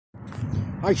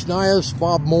Hi Shania, it's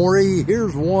Bob Morey.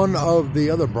 Here's one of the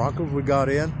other Broncos we got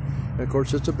in. And of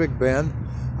course, it's a Big Bend.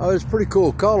 It's a pretty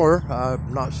cool color. I've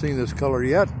not seen this color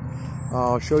yet.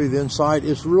 I'll show you the inside.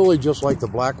 It's really just like the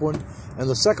black one. And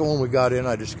the second one we got in,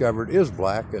 I discovered, is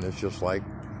black. And it's just like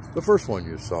the first one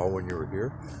you saw when you were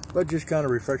here. But just kind of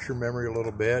refresh your memory a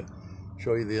little bit.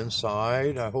 Show you the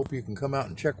inside. I hope you can come out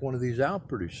and check one of these out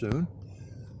pretty soon.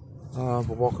 We'll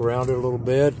walk around it a little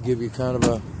bit, give you kind of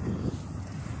an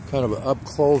up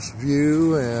close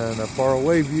view and a far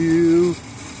away view.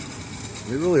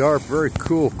 They really are very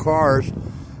cool cars.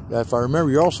 If I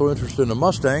remember, you're also interested in a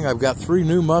Mustang. I've got 3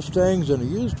 new Mustangs and a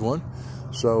used one.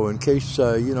 So in case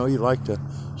you know, you'd like to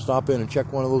stop in and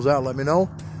check one of those out, let me know.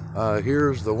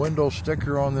 Here's the window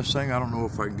sticker on this thing. I don't know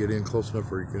if I can get in close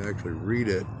enough where you can actually read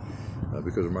it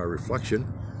because of my reflection.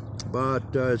 But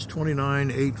it's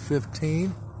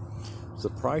 $29,815. The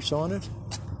price on it.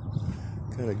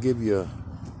 Kind of give you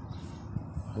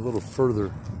a little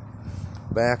further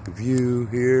back view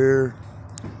here.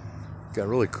 Got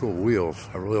really cool wheels.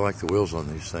 I really like the wheels on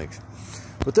these things.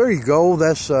 But there you go.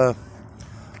 That's a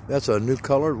new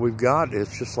color we've got.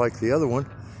 It's just like the other one.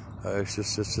 It's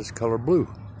this color blue.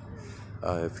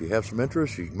 If you have some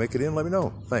interest, you can make it in. Let me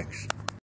know. Thanks.